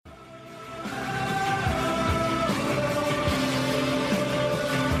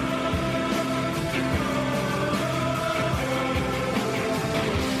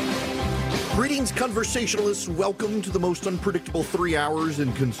Greetings, conversationalists. Welcome to the most unpredictable 3 hours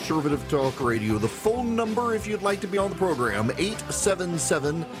in conservative talk radio. The phone number, if you'd like to be on the program,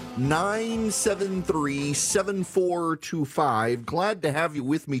 877-973-7425. Glad to have you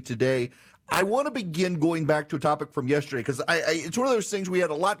with me today. I want to begin going back to a topic from yesterday because it's one of those things we had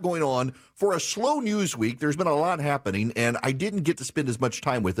a lot going on. For a slow news week, there's been a lot happening, and I didn't get to spend as much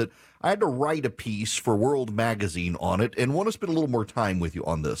time with it. I had to write a piece for World Magazine on it and want to spend a little more time with you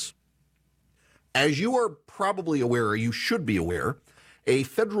on this. As you are probably aware, or you should be aware, a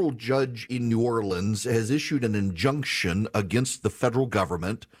federal judge in New Orleans has issued an injunction against the federal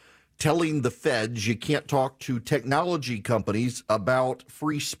government, telling the feds you can't talk to technology companies about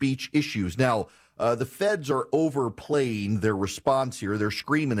free speech issues. Now, the feds are overplaying their response here. They're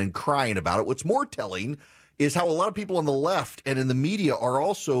screaming and crying about it. What's more telling is how a lot of people on the left and in the media are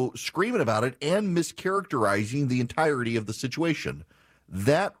also screaming about it and mischaracterizing the entirety of the situation.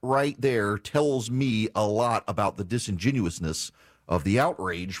 That right there tells me a lot about the disingenuousness of the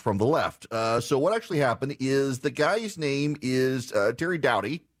outrage from the left. So what actually happened is the guy's name is Terry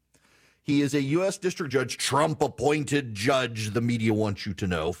Doughty. He is a U.S. district judge, Trump-appointed judge, the media wants you to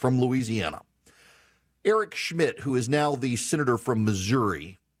know, from Louisiana. Erick Schmidt, who is now the senator from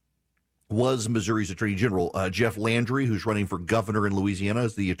Missouri, was Missouri's attorney general. Jeff Landry, who's running for governor in Louisiana,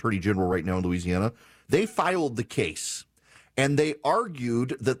 is the attorney general right now in Louisiana. They filed the case. And they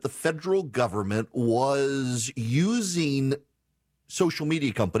argued that the federal government was using social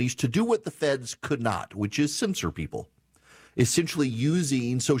media companies to do what the feds could not, which is censor people. Essentially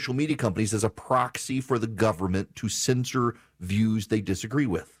using social media companies as a proxy for the government to censor views they disagree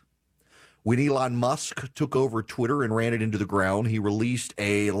with. When Elon Musk took over Twitter and ran it into the ground, he released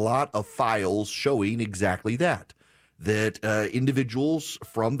a lot of files showing exactly that individuals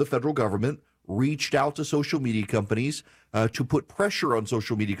from the federal government reached out to social media companies to put pressure on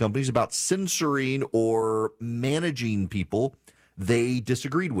social media companies about censoring or managing people they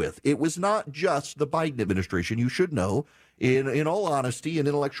disagreed with. It was not just the Biden administration. You should know, in all honesty and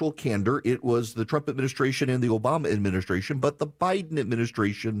intellectual candor, it was the Trump administration and the Obama administration, but the Biden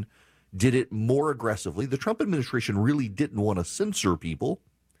administration did it more aggressively. The Trump administration really didn't want to censor people.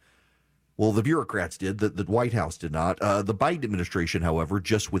 Well, the bureaucrats did. The White House did not. The Biden administration, however,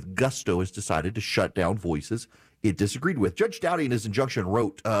 just with gusto has decided to shut down voices it disagreed with. Judge Doughty in his injunction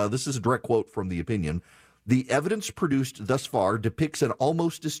wrote, this is a direct quote from the opinion, "The evidence produced thus far depicts an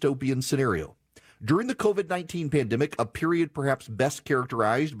almost dystopian scenario. During the COVID-19 pandemic, a period perhaps best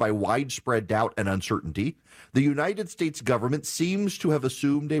characterized by widespread doubt and uncertainty, the United States government seems to have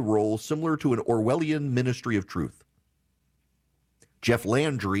assumed a role similar to an Orwellian ministry of truth." Jeff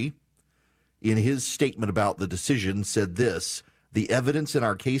Landry, in his statement about the decision, said this: "The evidence in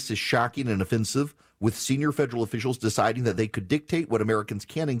our case is shocking and offensive, with senior federal officials deciding that they could dictate what Americans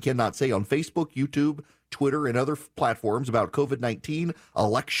can and cannot say on Facebook, YouTube, Twitter, and other platforms about COVID-19,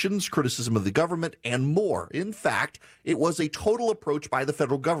 elections, criticism of the government, and more. In fact, it was a total approach by the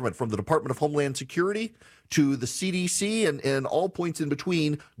federal government, from the Department of Homeland Security to the CDC and all points in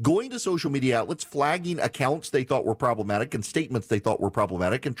between, going to social media outlets, flagging accounts they thought were problematic and statements they thought were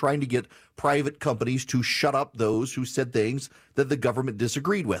problematic, and trying to get private companies to shut up those who said things that the government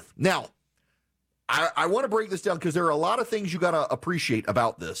disagreed with." Now, I want to break this down because there are a lot of things you got to appreciate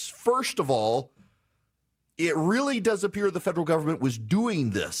about this. First of all, it really does appear the federal government was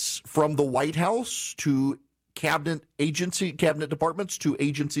doing this from the White House to cabinet departments to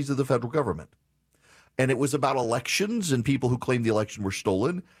agencies of the federal government. And it was about elections and people who claimed the election were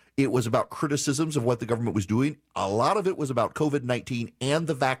stolen. It was about criticisms of what the government was doing. A lot of it was about COVID-19 and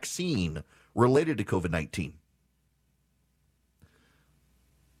the vaccine related to COVID-19.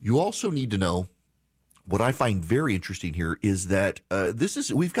 You also need to know, what I find very interesting here is that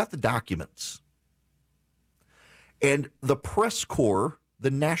we've got the documents. And the press corps,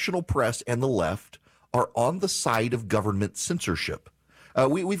 the national press, and the left are on the side of government censorship.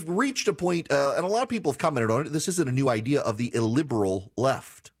 We've reached a point, and a lot of people have commented on it, this isn't a new idea, of the illiberal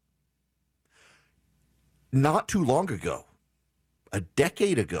left. Not too long ago, a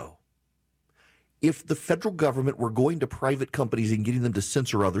decade ago, if the federal government were going to private companies and getting them to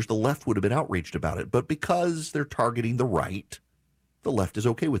censor others, the left would have been outraged about it. But because they're targeting the right, the left is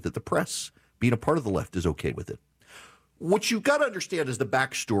okay with it. The press, being a part of the left, is okay with it. What you've got to understand is the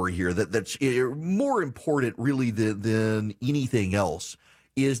backstory here that's more important really than anything else,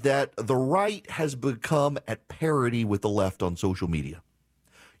 is that the right has become at parity with the left on social media.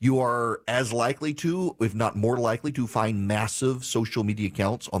 You are as likely to, if not more likely, to find massive social media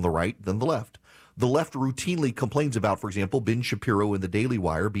accounts on the right than the left. The left routinely complains about, for example, Ben Shapiro and the Daily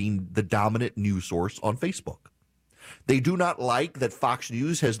Wire being the dominant news source on Facebook. They do not like that Fox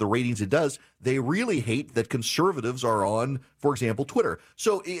News has the ratings it does. They really hate that conservatives are on, for example, Twitter.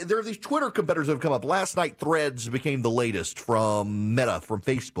 So there are these Twitter competitors that have come up. Last night, Threads became the latest from Meta, from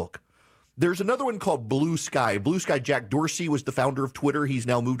Facebook. There's another one called Blue Sky. Blue Sky, Jack Dorsey was the founder of Twitter. He's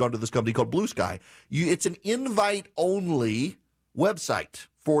now moved on to this company called Blue Sky. It's an invite-only website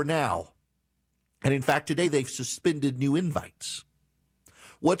for now. And in fact, today they've suspended new invites.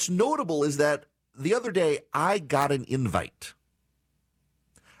 What's notable is that the other day I got an invite.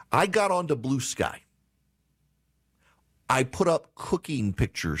 I got onto Blue Sky. I put up cooking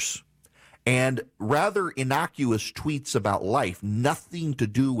pictures and rather innocuous tweets about life, nothing to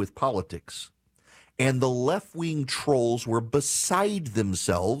do with politics. And the left-wing trolls were beside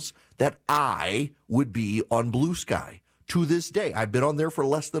themselves that I would be on Blue Sky. To this day, I've been on there for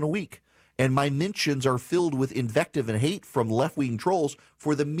less than a week. And my mentions are filled with invective and hate from left-wing trolls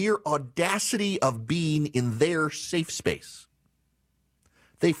for the mere audacity of being in their safe space.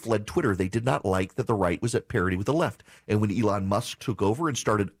 They fled Twitter. They did not like that the right was at parity with the left. And when Elon Musk took over and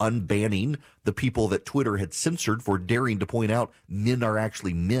started unbanning the people that Twitter had censored for daring to point out men are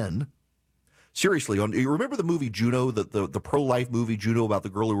actually men. Seriously, you remember the movie Juno, the pro-life movie Juno about the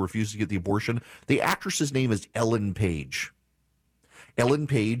girl who refused to get the abortion? The actress's name is Ellen Page. Ellen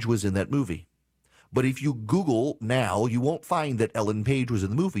Page was in that movie. But if you Google now, you won't find that Ellen Page was in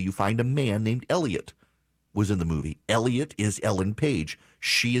the movie. You find a man named Elliot was in the movie. Elliot is Ellen Page.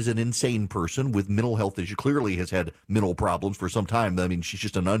 She is an insane person with mental health issues. Clearly has had mental problems for some time. I mean, she's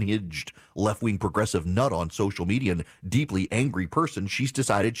just an unhinged left-wing progressive nut on social media and deeply angry person. She's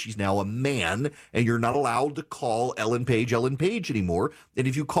decided she's now a man, and you're not allowed to call Ellen Page anymore. And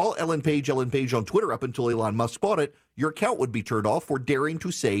if you call Ellen Page on Twitter up until Elon Musk bought it, your account would be turned off for daring to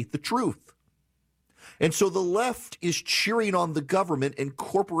say the truth. And so the left is cheering on the government and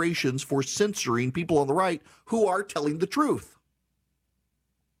corporations for censoring people on the right who are telling the truth.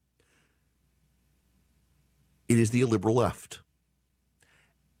 It is the illiberal left.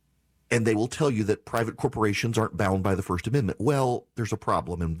 And they will tell you that private corporations aren't bound by the First Amendment. Well, there's a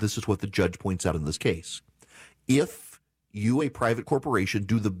problem, and this is what the judge points out in this case. If you, a private corporation,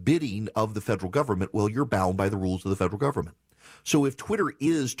 do the bidding of the federal government, well, you're bound by the rules of the federal government. So if Twitter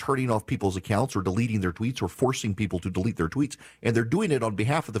is turning off people's accounts or deleting their tweets or forcing people to delete their tweets, and they're doing it on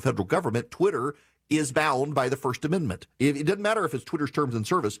behalf of the federal government, Twitter is bound by the First Amendment. It doesn't matter if it's Twitter's terms and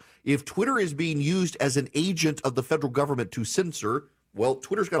service. If Twitter is being used as an agent of the federal government to censor, well,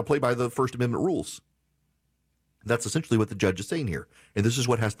 Twitter's got to play by the First Amendment rules. That's essentially what the judge is saying here. And this is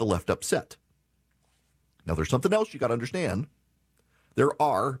what has the left upset. Now, there's something else you got to understand. There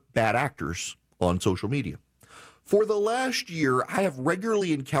are bad actors on social media. For the last year, I have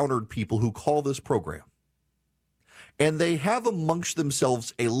regularly encountered people who call this program, and they have amongst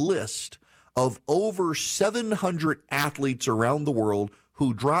themselves a list of over 700 athletes around the world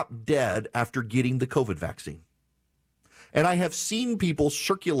who dropped dead after getting the COVID vaccine. And I have seen people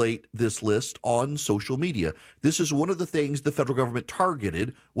circulate this list on social media. This is one of the things the federal government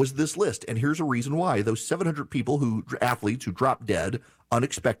targeted was this list. And here's a reason why. Those 700 athletes who dropped dead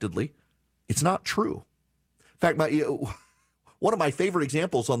unexpectedly, it's not true. In fact, one of my favorite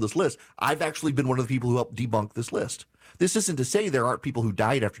examples on this list, I've actually been one of the people who helped debunk this list. This isn't to say there aren't people who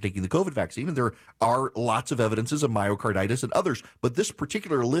died after taking the COVID vaccine, and there are lots of evidences of myocarditis and others. But this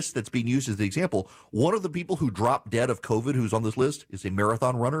particular list that's being used as the example, one of the people who dropped dead of COVID who's on this list is a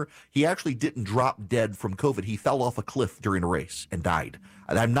marathon runner. He actually didn't drop dead from COVID. He fell off a cliff during a race and died.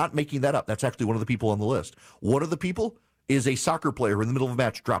 And I'm not making that up. That's actually one of the people on the list. One of the people is a soccer player who in the middle of a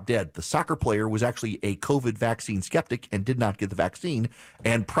match dropped dead. The soccer player was actually a COVID vaccine skeptic and did not get the vaccine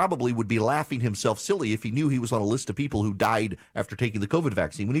and probably would be laughing himself silly if he knew he was on a list of people who died after taking the COVID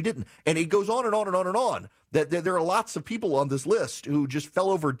vaccine when he didn't. And it goes on and on and on and on. That there are lots of people on this list who just fell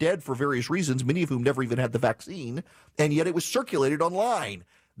over dead for various reasons, many of whom never even had the vaccine, and yet it was circulated online.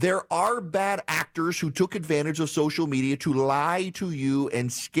 There are bad actors who took advantage of social media to lie to you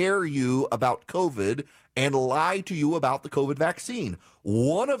and scare you about COVID and lie to you about the COVID vaccine.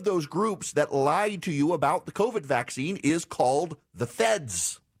 One of those groups that lied to you about the COVID vaccine is called the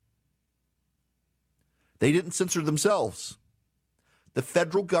feds. They didn't censor themselves. The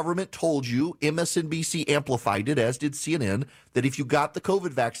federal government told you, MSNBC amplified it, as did CNN, that if you got the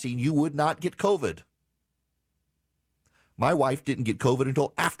COVID vaccine, you would not get COVID. My wife didn't get COVID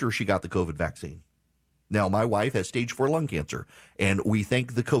until after she got the COVID vaccine. Now, my wife has stage 4 lung cancer, and we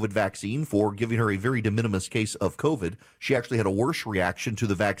thank the COVID vaccine for giving her a very de minimis case of COVID. She actually had a worse reaction to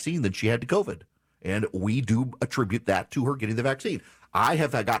the vaccine than she had to COVID, and we do attribute that to her getting the vaccine. I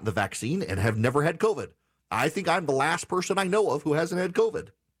have gotten the vaccine and have never had COVID. I think I'm the last person I know of who hasn't had COVID.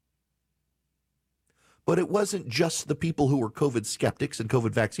 But it wasn't just the people who were COVID skeptics and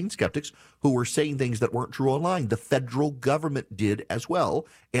COVID vaccine skeptics who were saying things that weren't true online. The federal government did as well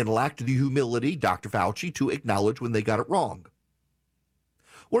and lacked the humility, Dr. Fauci, to acknowledge when they got it wrong.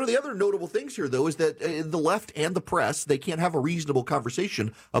 One of the other notable things here, though, is that the left and the press, they can't have a reasonable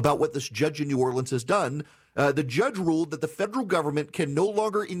conversation about what this judge in New Orleans has done. The judge ruled that the federal government can no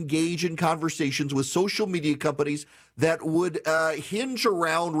longer engage in conversations with social media companies that would hinge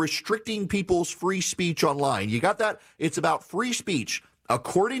around restricting people's free speech online. You got that? It's about free speech.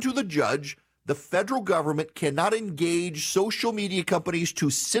 According to the judge, the federal government cannot engage social media companies to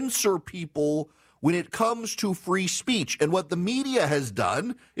censor people when it comes to free speech. And what the media has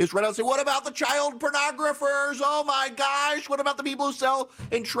done is right out and say, what about the child pornographers? Oh my gosh, what about the people who sell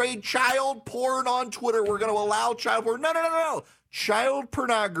and trade child porn on Twitter? We're going to allow child porn. No. Child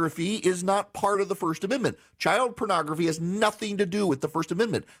pornography is not part of the First Amendment. Child pornography has nothing to do with the First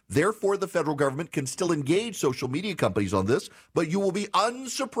Amendment. Therefore, the federal government can still engage social media companies on this, but you will be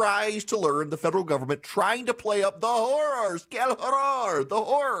unsurprised to learn the federal government trying to play up the horror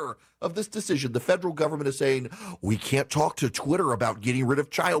of this decision. The federal government is saying, we can't talk to Twitter about getting rid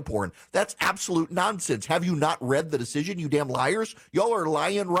of child porn. That's absolute nonsense. Have you not read the decision, you damn liars? Y'all are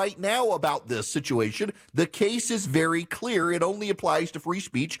lying right now about this situation. The case is very clear. It only applies to free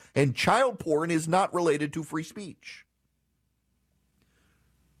speech, and child porn is not related to free speech.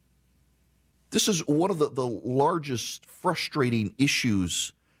 This is one of the largest frustrating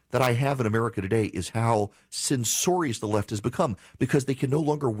issues that I have in America today is how censorious the left has become because they can no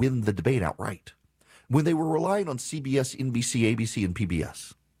longer win the debate outright. When they were relying on CBS, NBC, ABC, and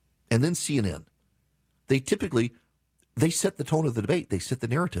PBS, and then CNN, they set the tone of the debate. They set the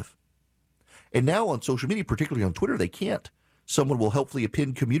narrative. And now on social media, particularly on Twitter, they can't. Someone will helpfully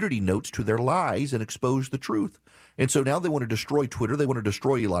append community notes to their lies and expose the truth. And so now they want to destroy Twitter. They want to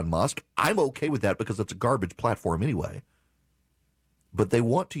destroy Elon Musk. I'm okay with that because it's a garbage platform anyway. But they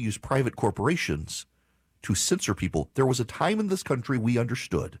want to use private corporations to censor people. There was a time in this country we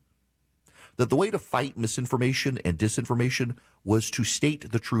understood that the way to fight misinformation and disinformation was to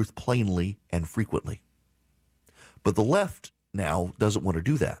state the truth plainly and frequently. But the left now doesn't want to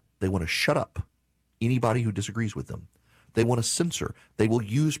do that. They want to shut up anybody who disagrees with them. They want to censor. They will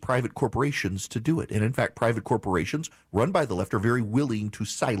use private corporations to do it. And in fact, private corporations run by the left are very willing to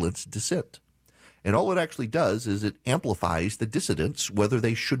silence dissent. And all it actually does is it amplifies the dissidents, whether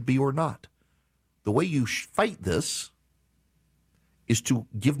they should be or not. The way you fight this is to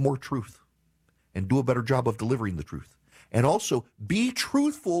give more truth and do a better job of delivering the truth. And also be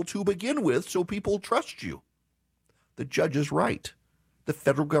truthful to begin with so people trust you. The judge is right. The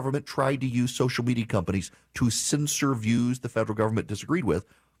federal government tried to use social media companies to censor views the federal government disagreed with,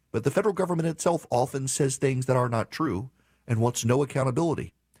 but the federal government itself often says things that are not true and wants no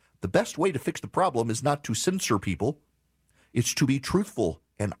accountability. The best way to fix the problem is not to censor people. It's to be truthful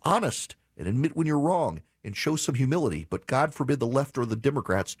and honest and admit when you're wrong and show some humility. But God forbid the left or the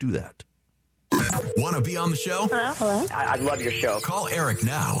Democrats do that. Want to be on the show? Hello. I love your show. Call Erick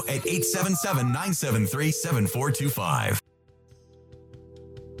now at 877-973-7425.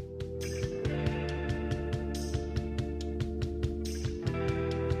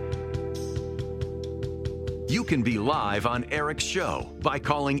 You can be live on Erick's show by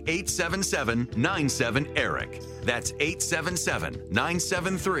calling 877-97-ERIC. That's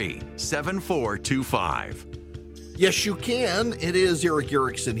 877-973-7425. Yes, you can. It is Erick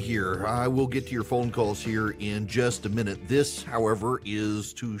Erickson here. I will get to your phone calls here in just a minute. This, however,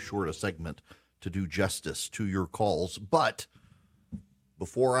 is too short a segment to do justice to your calls. But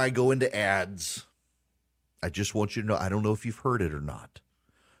before I go into ads, I just want you to know, I don't know if you've heard it or not,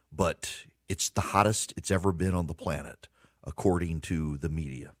 but it's the hottest it's ever been on the planet, according to the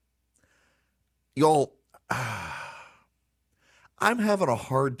media. Y'all, I'm having a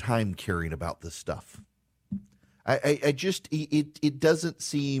hard time caring about this stuff. I just, it doesn't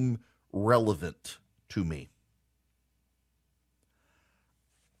seem relevant to me.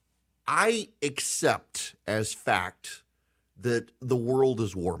 I accept as fact that the world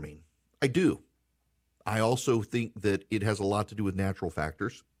is warming. I do. I also think that it has a lot to do with natural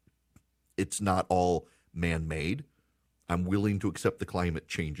factors. It's not all man-made. I'm willing to accept the climate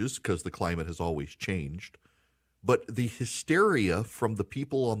changes because the climate has always changed. But the hysteria from the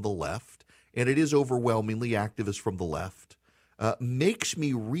people on the left, and it is overwhelmingly activists from the left, makes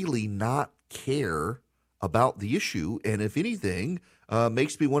me really not care about the issue. And if anything,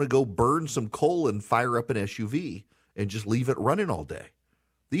 makes me want to go burn some coal and fire up an SUV and just leave it running all day.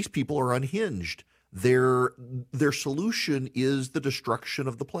 These people are unhinged. Their solution is the destruction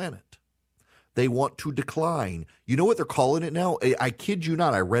of the planet. They want to decline. You know what they're calling it now? I kid you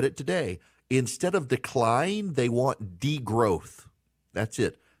not. I read it today. Instead of decline, they want degrowth. That's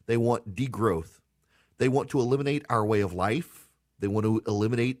it. They want degrowth. They want to eliminate our way of life. They want to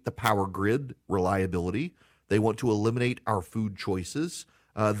eliminate the power grid reliability. They want to eliminate our food choices.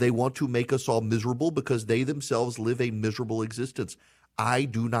 They want to make us all miserable because they themselves live a miserable existence. I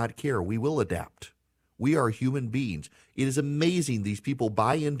do not care. We will adapt. We are human beings. It is amazing these people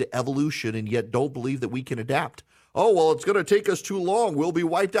buy into evolution and yet don't believe that we can adapt. Oh, well, it's going to take us too long. We'll be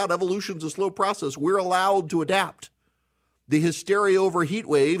wiped out. Evolution's a slow process. We're allowed to adapt. The hysteria over heat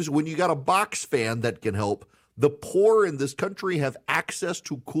waves, when you got a box fan that can help, the poor in this country have access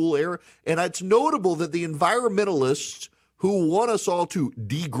to cool air. And it's notable that the environmentalists who want us all to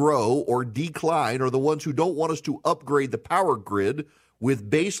degrow or decline are the ones who don't want us to upgrade the power grid with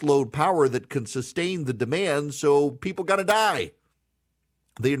base load power that can sustain the demand, so people got to die.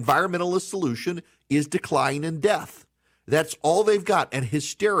 The environmentalist solution is decline and death. That's all they've got, and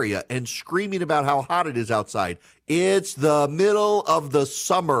hysteria and screaming about how hot it is outside. It's the middle of the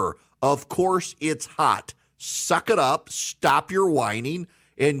summer. Of course it's hot. Suck it up, stop your whining,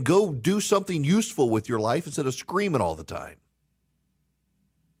 and go do something useful with your life instead of screaming all the time.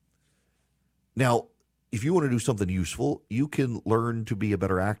 Now, if you want to do something useful, you can learn to be a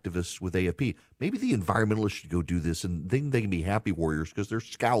better activist with AFP. Maybe the environmentalists should go do this, and then they can be happy warriors because they're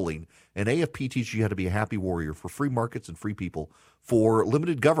scowling. And AFP teaches you how to be a happy warrior for free markets and free people, for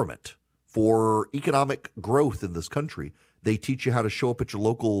limited government, for economic growth in this country. They teach you how to show up at your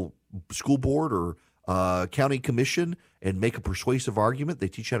local school board or county commission and make a persuasive argument. They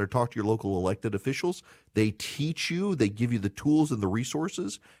teach you how to talk to your local elected officials. They teach you, they give you the tools and the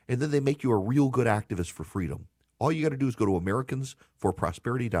resources, and then they make you a real good activist for freedom. All you got to do is go to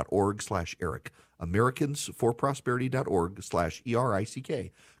americansforprosperity.org/Erick,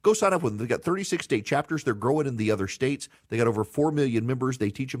 americansforprosperity.org/ERICK. Go sign up with them. They've got 36 state chapters. They're growing in the other states. They got over 4 million members.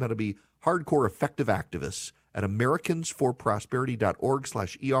 They teach them how to be hardcore effective activists at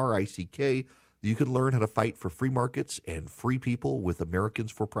americansforprosperity.org/ERICK. You can learn how to fight for free markets and free people with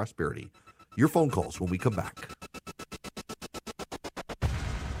Americans for Prosperity. Your phone calls when we come back.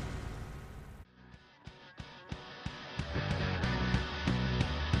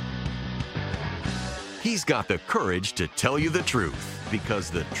 He's got the courage to tell you the truth, because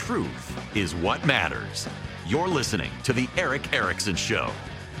the truth is what matters. You're listening to The Erick Erickson Show.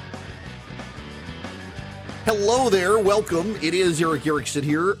 Hello there. Welcome. It is Erick Erickson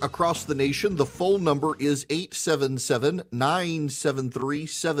here across the nation. The phone number is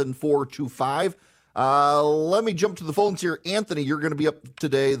 877-973-7425. Let me jump to the phones here. Anthony, you're going to be up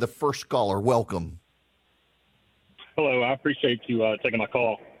today, the first caller. Welcome. Hello. I appreciate you taking my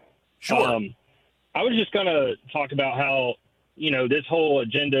call. Sure. I was just going to talk about how, this whole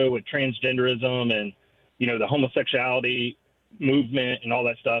agenda with transgenderism and, the homosexuality movement and all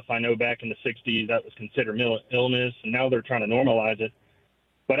that stuff. I know back in the 60s that was considered mental illness, and now they're trying to normalize it.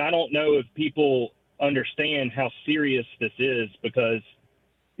 But I don't know if people understand how serious this is, because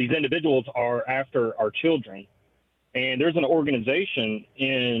these individuals are after our children. And there's an organization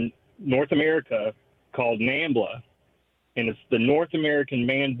in North America called NAMBLA, and it's the North American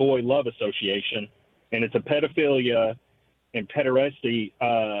Man-Boy Love Association, and it's a pedophilia and pederasty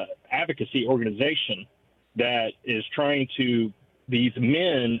advocacy organization that is trying to, these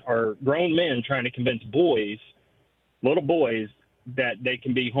men are grown men trying to convince boys, little boys, that they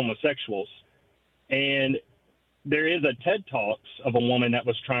can be homosexuals. And there is a TED Talks of a woman that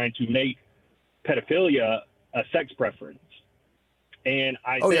was trying to make pedophilia a sex preference. And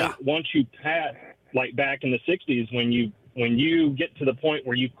I think once you pass, like back in the 60s, when you get to the point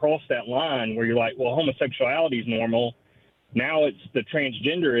where you cross that line where you're like, well, homosexuality is normal, now it's the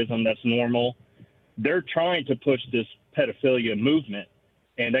transgenderism that's normal. They're trying to push this pedophilia movement,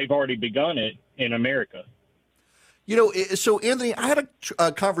 and they've already begun it in America. So Anthony, I had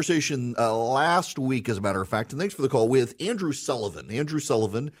a conversation last week, as a matter of fact, and thanks for the call, with Andrew Sullivan. Andrew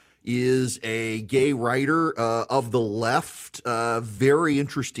Sullivan is a gay writer of the left, very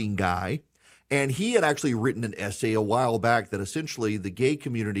interesting guy. And he had actually written an essay a while back that essentially the gay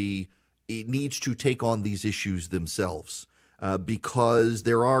community needs to take on these issues themselves. Because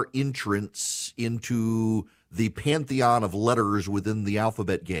there are entrants into the pantheon of letters within the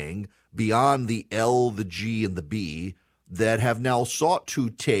alphabet gang, beyond the L, the G, and the B, that have now sought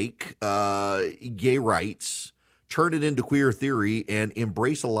to take gay rights, turn it into queer theory, and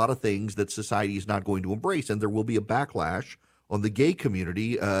embrace a lot of things that society is not going to embrace. And there will be a backlash on the gay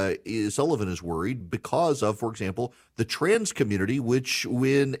community. Sullivan is worried because of, for example, the trans community, which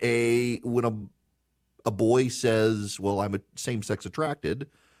when a boy says, well, I'm a same-sex attracted,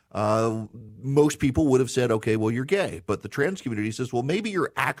 most people would have said, okay, well, you're gay. But the trans community says, well, maybe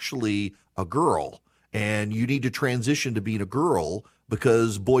you're actually a girl and you need to transition to being a girl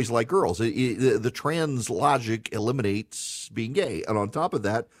because boys like girls. The trans logic eliminates being gay. And on top of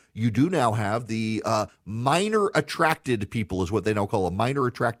that, you do now have the minor attracted people is what they now call a minor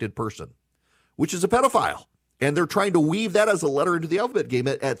attracted person, which is a pedophile. And they're trying to weave that as a letter into the alphabet game.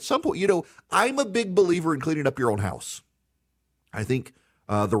 At some point, I'm a big believer in cleaning up your own house. I think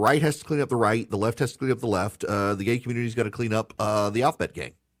the right has to clean up the right. The left has to clean up the left. The gay community's got to clean up the alphabet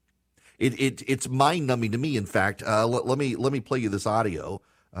gang. It's mind-numbing to me. In fact, let me play you this audio.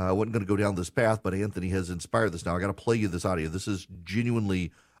 I wasn't going to go down this path, but Anthony has inspired this now. I got to play you this audio. This is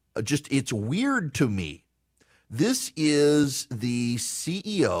genuinely it's weird to me. This is the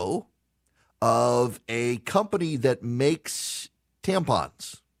CEO of a company that makes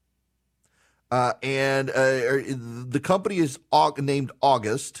tampons. And the company is named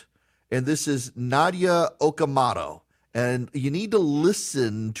August, and this is Nadia Okamoto. And you need to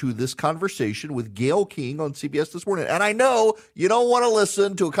listen to this conversation with Gayle King on CBS this morning. And I know you don't want to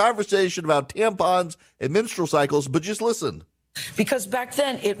listen to a conversation about tampons and menstrual cycles, but just listen. Because back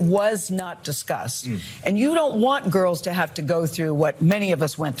then it was not discussed. And you don't want girls to have to go through what many of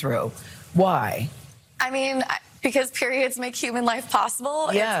us went through. Why? I mean, because periods make human life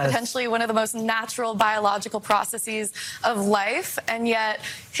possible. Yes. It's potentially one of the most natural biological processes of life. And yet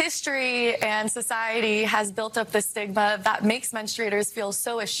history and society has built up this stigma that makes menstruators feel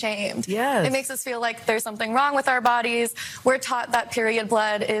so ashamed. Yes. It makes us feel like there's something wrong with our bodies. We're taught that period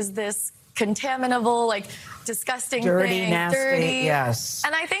blood is this contaminable, disgusting dirty, thing. nasty, dirty. yes.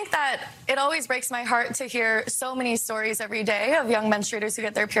 And I think that it always breaks my heart to hear so many stories every day of young menstruators who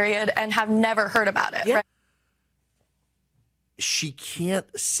get their period and have never heard about it. Yeah. Right? She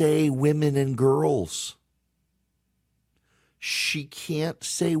can't say women and girls. She can't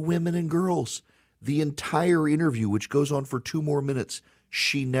say women and girls. The entire interview, which goes on for 2 more minutes,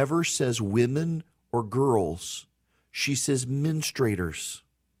 she never says women or girls. She says menstruators.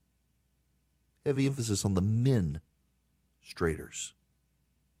 Heavy emphasis on the menstruators.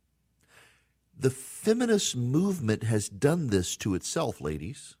 The feminist movement has done this to itself,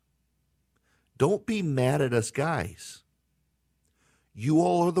 ladies. Don't be mad at us guys. You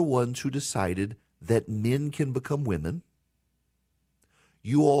all are the ones who decided that men can become women.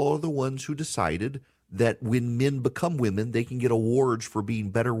 You all are the ones who decided that when men become women, they can get awards for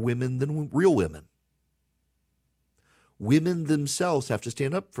being better women than real women. Women themselves have to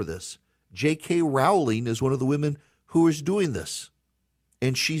stand up for this. J.K. Rowling is one of the women who is doing this.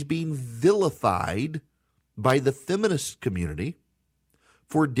 And she's being vilified by the feminist community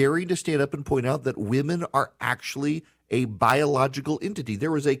for daring to stand up and point out that women are actually a biological entity.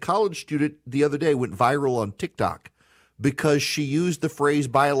 There was a college student the other day went viral on TikTok because she used the phrase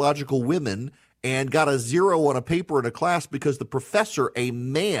biological women and got a 0 on a paper in a class because the professor, a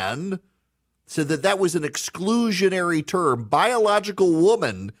man, said that was an exclusionary term. Biological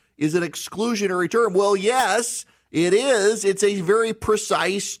woman is an exclusionary term. Well, yes, it is. It's a very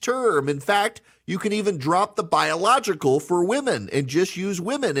precise term. In fact, you can even drop the biological for women and just use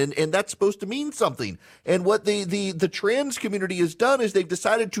women, and that's supposed to mean something. And what the trans community has done is they've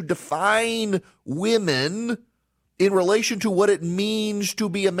decided to define women in relation to what it means to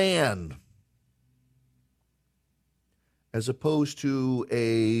be a man, as opposed to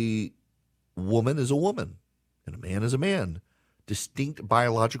a woman is a woman and a man is a man. Distinct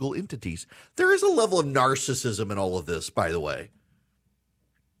biological entities. There is a level of narcissism in all of this, by the way.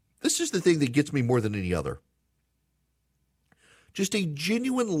 This is the thing that gets me more than any other. Just a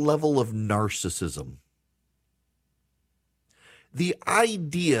genuine level of narcissism. The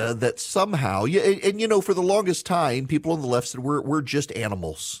idea that somehow, and for the longest time, people on the left said we're just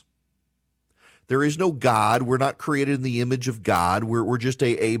animals. There is no God. We're not created in the image of God. We're just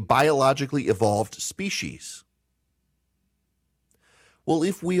a biologically evolved species. Well,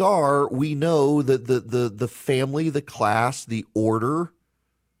 if we are, we know that the family, the class, the order,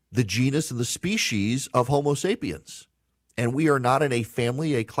 the genus, and the species of Homo sapiens. And we are not in a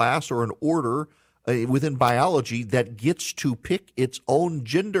family, a class, or an order within biology that gets to pick its own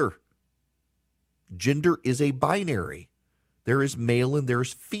gender. Gender is a binary. There is male and there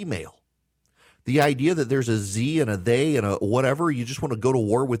is female. The idea that there's a Z and a they and a whatever, you just want to go to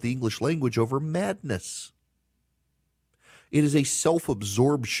war with the English language over madness. It is a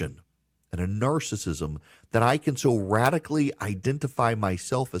self-absorption and a narcissism that I can so radically identify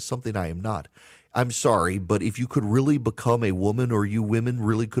myself as something I am not. I'm sorry, but if you could really become a woman, or you women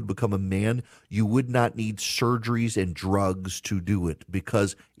really could become a man, you would not need surgeries and drugs to do it,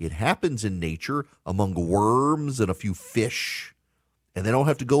 because it happens in nature among worms and a few fish. And they don't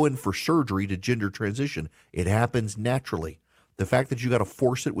have to go in for surgery to gender transition. It happens naturally. The fact that you got to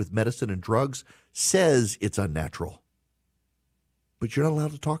force it with medicine and drugs says it's unnatural. But you're not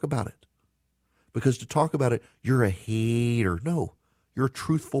allowed to talk about it. Because to talk about it, you're a hater. No, you're a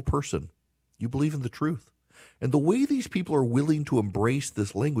truthful person. You believe in the truth. And the way these people are willing to embrace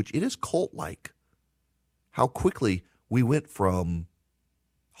this language, it is cult-like. How quickly we went from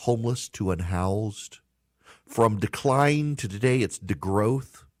homeless to unhoused, from decline to today it's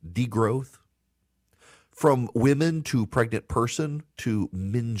degrowth, from women to pregnant person to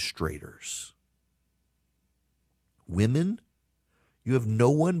menstruators. Women, you have no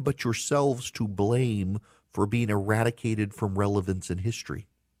one but yourselves to blame for being eradicated from relevance in history.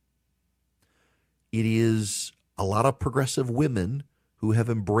 It is a lot of progressive women who have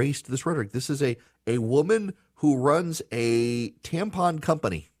embraced this rhetoric. This is a woman who runs a tampon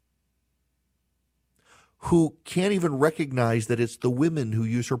company who can't even recognize that it's the women who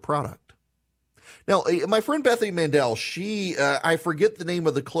use her product. Now, my friend Bethany Mandel, she, I forget the name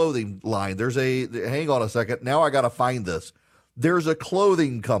of the clothing line. Hang on a second. Now I got to find this. There's a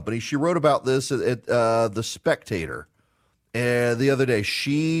clothing company. She wrote about this at The Spectator. And the other day,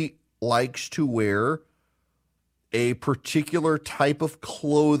 she likes to wear a particular type of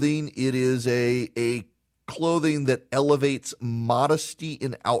clothing. It is a clothing that elevates modesty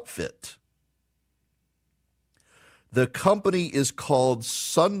in outfit. The company is called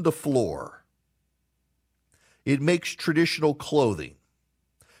Sun to Floor. It makes traditional clothing.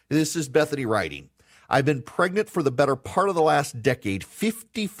 This is Bethany writing. I've been pregnant for the better part of the last decade,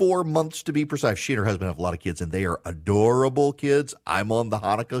 54 months to be precise. She and her husband have a lot of kids, and they are adorable kids. I'm on the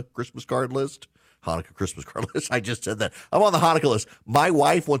Hanukkah Christmas card list. I just said that. I'm on the Hanukkah list. My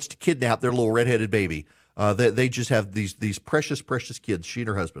wife wants to kidnap their little redheaded baby. They just have these precious, precious kids, she and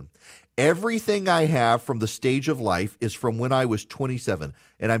her husband. Everything I have from the stage of life is from when I was 27,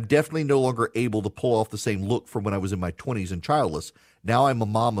 and I'm definitely no longer able to pull off the same look from when I was in my 20s and childless. Now I'm a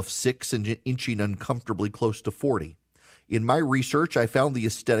mom of 6 and inching uncomfortably close to 40. In my research, I found the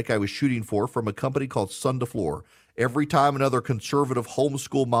aesthetic I was shooting for from a company called Sun to Floor. Every time another conservative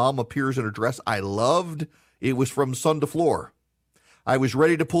homeschool mom appears in a dress I loved, it was from Sun to Floor. I was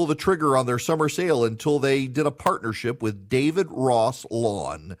ready to pull the trigger on their summer sale until they did a partnership with David Ross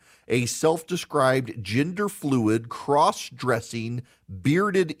Lawn, a self-described gender-fluid, cross-dressing,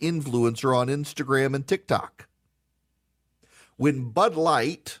 bearded influencer on Instagram and TikTok. When Bud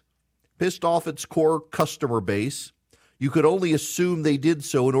Light pissed off its core customer base, you could only assume they did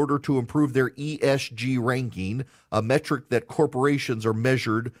so in order to improve their ESG ranking, a metric that corporations are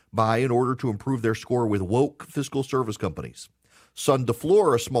measured by in order to improve their score with woke fiscal service companies. Sun to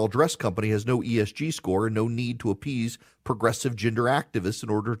Floor, a small dress company, has no ESG score and no need to appease progressive gender activists in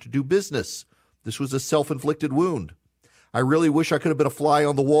order to do business. This was a self-inflicted wound. I really wish I could have been a fly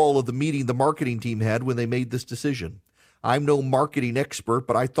on the wall of the meeting the marketing team had when they made this decision. I'm no marketing expert,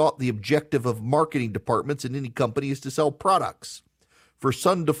 but I thought the objective of marketing departments in any company is to sell products. For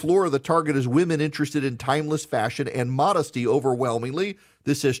Sun to Floor, the target is women interested in timeless fashion and modesty overwhelmingly.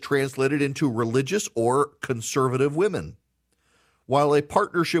 This has translated into religious or conservative women. While a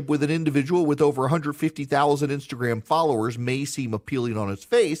partnership with an individual with over 150,000 Instagram followers may seem appealing on its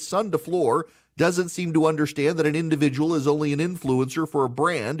face, Sun to Floor doesn't seem to understand that an individual is only an influencer for a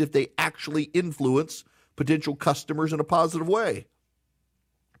brand if they actually influence potential customers in a positive way.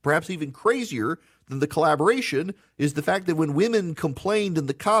 Perhaps even crazier than the collaboration is the fact that when women complained in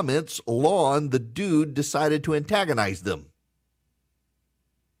the comments, Lawn, the dude, decided to antagonize them.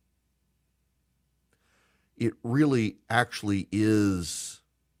 It really actually is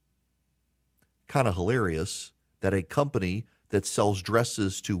kind of hilarious that a company that sells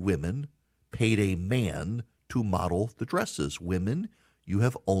dresses to women paid a man to model the dresses. Women, you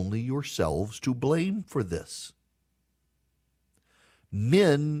have only yourselves to blame for this.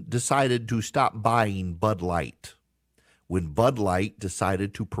 Men decided to stop buying Bud Light when Bud Light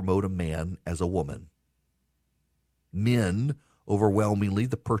decided to promote a man as a woman. Men, overwhelmingly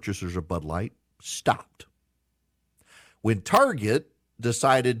the purchasers of Bud Light, stopped. When Target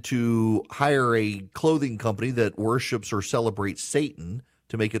decided to hire a clothing company that worships or celebrates Satan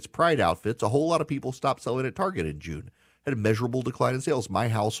to make its pride outfits, a whole lot of people stopped selling at Target in June. Had a measurable decline in sales. My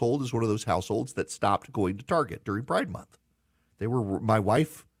household is one of those households that stopped going to Target during Pride Month. My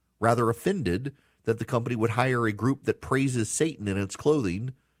wife, rather offended that the company would hire a group that praises Satan in its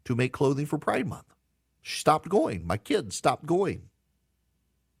clothing to make clothing for Pride Month. She stopped going. My kids stopped going.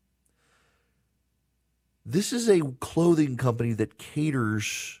 This is a clothing company that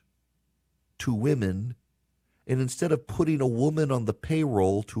caters to women And instead of putting a woman on the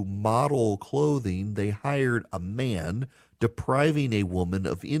payroll to model clothing, they hired a man, depriving a woman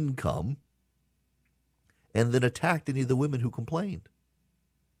of income, and then attacked any of the women who complained.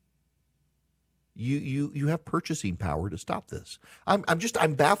 You have purchasing power to stop this. I'm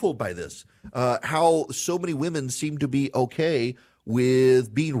baffled by this. How so many women seem to be okay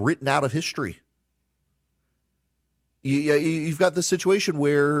with being written out of history. You've got this situation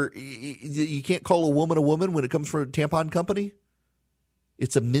where you can't call a woman when it comes from a tampon company.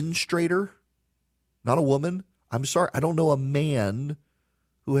 It's a menstruator, not a woman. I'm sorry, I don't know a man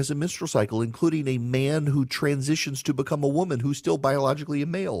who has a menstrual cycle, including a man who transitions to become a woman who's still biologically a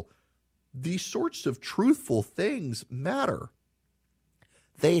male. These sorts of truthful things matter.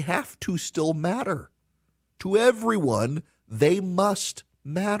 They have to still matter. To everyone, they must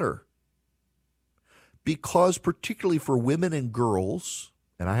matter. Because particularly for women and girls,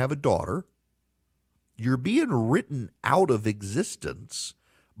 and I have a daughter, you're being written out of existence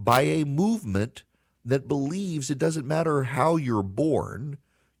by a movement that believes it doesn't matter how you're born,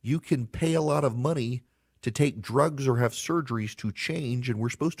 you can pay a lot of money to take drugs or have surgeries to change, and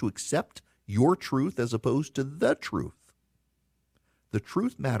we're supposed to accept your truth as opposed to the truth. The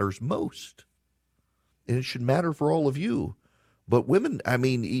truth matters most, and it should matter for all of you. But women, I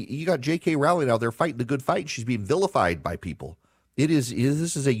mean, you got J.K. Rowling out there fighting the good fight. She's being vilified by people. This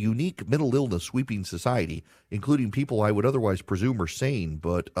is a unique mental illness sweeping society, including people I would otherwise presume are sane,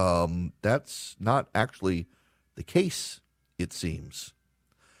 but that's not actually the case, it seems.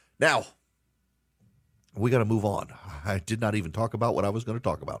 Now, we got to move on. I did not even talk about what I was going to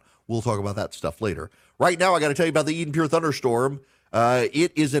talk about. We'll talk about that stuff later. Right now, I got to tell you about the Eden Pure Thunderstorm.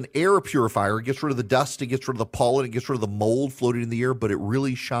 It is an air purifier. It gets rid of the dust, it gets rid of the pollen, it gets rid of the mold floating in the air, but it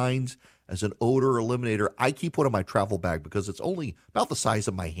really shines as an odor eliminator. I keep one in my travel bag because it's only about the size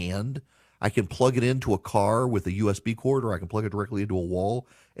of my hand. I can plug it into a car with a USB cord, or I can plug it directly into a wall,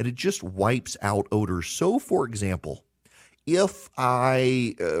 and it just wipes out odors. So, for example, if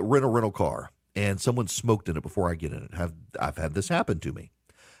I rent a rental car and someone smoked in it before I get in it, I've had this happen to me.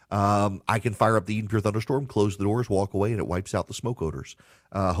 I can fire up the Eden Pure Thunderstorm, close the doors, walk away, and it wipes out the smoke odors.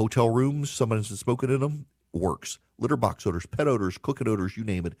 Hotel rooms, someone's smoking in them, works. Litter box odors, pet odors, cooking odors, you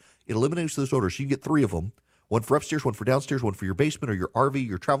name it. It eliminates those odors. So you can get 3 of them. One for upstairs, one for downstairs, one for your basement or your RV,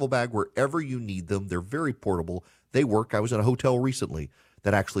 your travel bag, wherever you need them. They're very portable. They work. I was in a hotel recently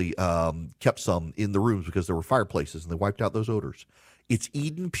that actually kept some in the rooms because there were fireplaces, and they wiped out those odors. It's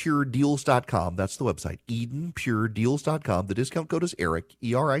EdenPureDeals.com. That's the website, EdenPureDeals.com. The discount code is Erick,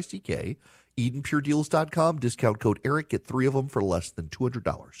 E-R-I-C-K. EdenPureDeals.com. Discount code Erick. Get 3 of them for less than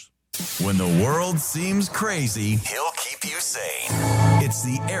 $200. When the world seems crazy, he'll keep you sane. It's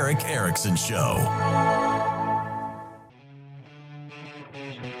the Erick Erickson Show.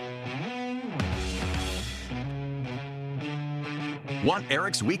 Want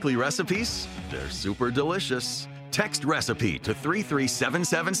Erick's weekly recipes? They're super delicious. Text recipe to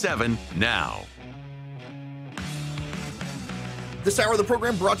 33777 now. This hour of the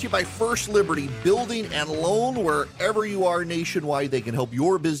program brought to you by First Liberty Building and Loan. Wherever you are nationwide, they can help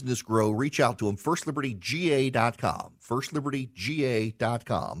your business grow. Reach out to them, FirstLibertyGA.com.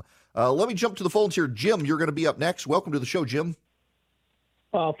 FirstLibertyGA.com. Let me jump to the phones here. Jim, you're going to be up next. Welcome to the show, Jim.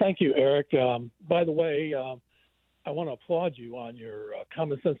 Thank you, Eric. By the way, I want to applaud you on your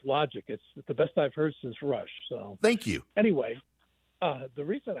common sense logic. It's the best I've heard since Rush. So thank you. Anyway, the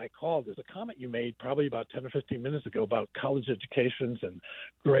reason I called is a comment you made probably about 10 or 15 minutes ago about college educations and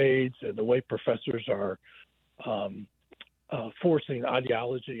grades and the way professors are forcing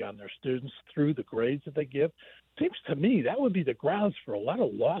ideology on their students through the grades that they give. Seems to me that would be the grounds for a lot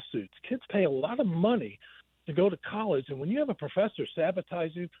of lawsuits. Kids pay a lot of money to go to college, and when you have a professor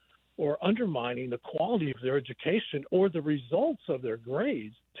sabotaging or undermining the quality of their education or the results of their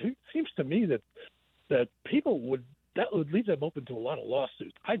grades, it seems to me that people would leave them open to a lot of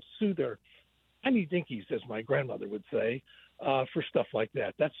lawsuits. I'd sue their tiny dinkies, as my grandmother would say, for stuff like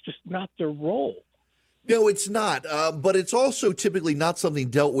that. That's just not their role. No, it's not. But it's also typically not something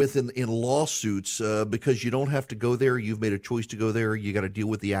dealt with in lawsuits because you don't have to go there. You've made a choice to go there. You got to deal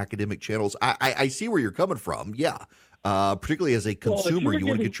with the academic channels. I see where you're coming from. Yeah. Particularly as a consumer, you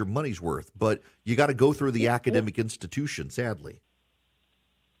want to get your money's worth, but you got to go through the academic institution, sadly.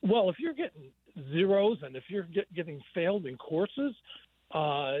 Well, if you're getting zeros and if you're getting failed in courses,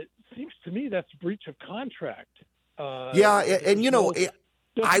 it seems to me that's breach of contract. I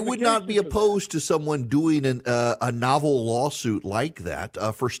would not be opposed to someone doing a novel lawsuit like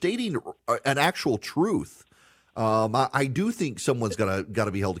that for stating an actual truth. I do think someone's got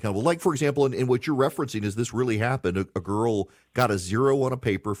to be held accountable. Like, for example, in what you're referencing, is this really happened? A girl got a 0 on a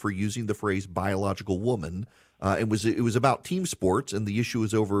paper for using the phrase biological woman. It was about team sports, and the issue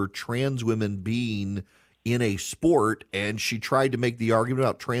was over trans women being in a sport, and she tried to make the argument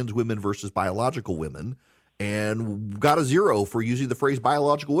about trans women versus biological women and got a 0 for using the phrase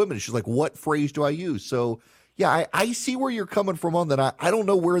biological women. She's like, what phrase do I use? So, yeah, I see where you're coming from on that. I don't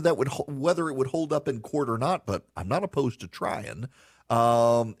know whether it would hold up in court or not, but I'm not opposed to trying.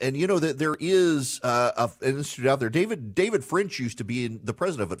 And you know that there is an institute out there. David French used to be the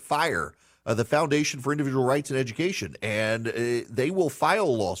president of it, FIRE, the Foundation for Individual Rights and Education, and they will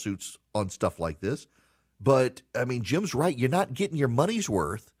file lawsuits on stuff like this. But I mean, Jim's right. You're not getting your money's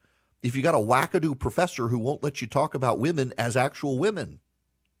worth if you got a wackadoo professor who won't let you talk about women as actual women.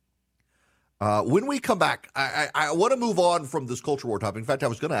 When we come back, I want to move on from this culture war topic. In fact, I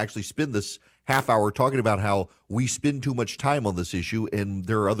was going to actually spend this half hour talking about how we spend too much time on this issue, and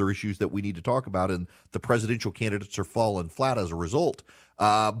there are other issues that we need to talk about, and the presidential candidates are falling flat as a result.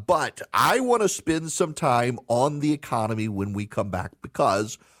 But I want to spend some time on the economy when we come back,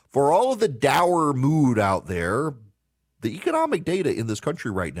 because for all of the dour mood out there, the economic data in this country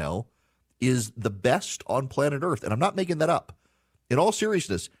right now is the best on planet Earth, and I'm not making that up. In all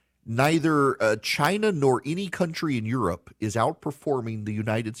seriousness, neither China nor any country in Europe is outperforming the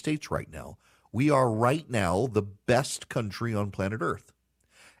United States right now. We are right now the best country on planet Earth.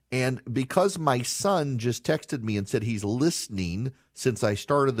 And because my son just texted me and said he's listening since I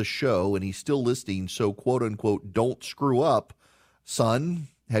started the show, and he's still listening, so quote unquote, don't screw up. Son,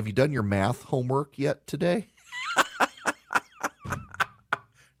 have you done your math homework yet today?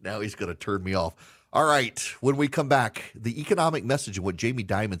 Now he's going to turn me off. All right, when we come back, the economic message and what Jamie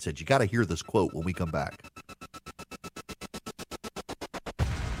Dimon said. You got to hear this quote when we come back.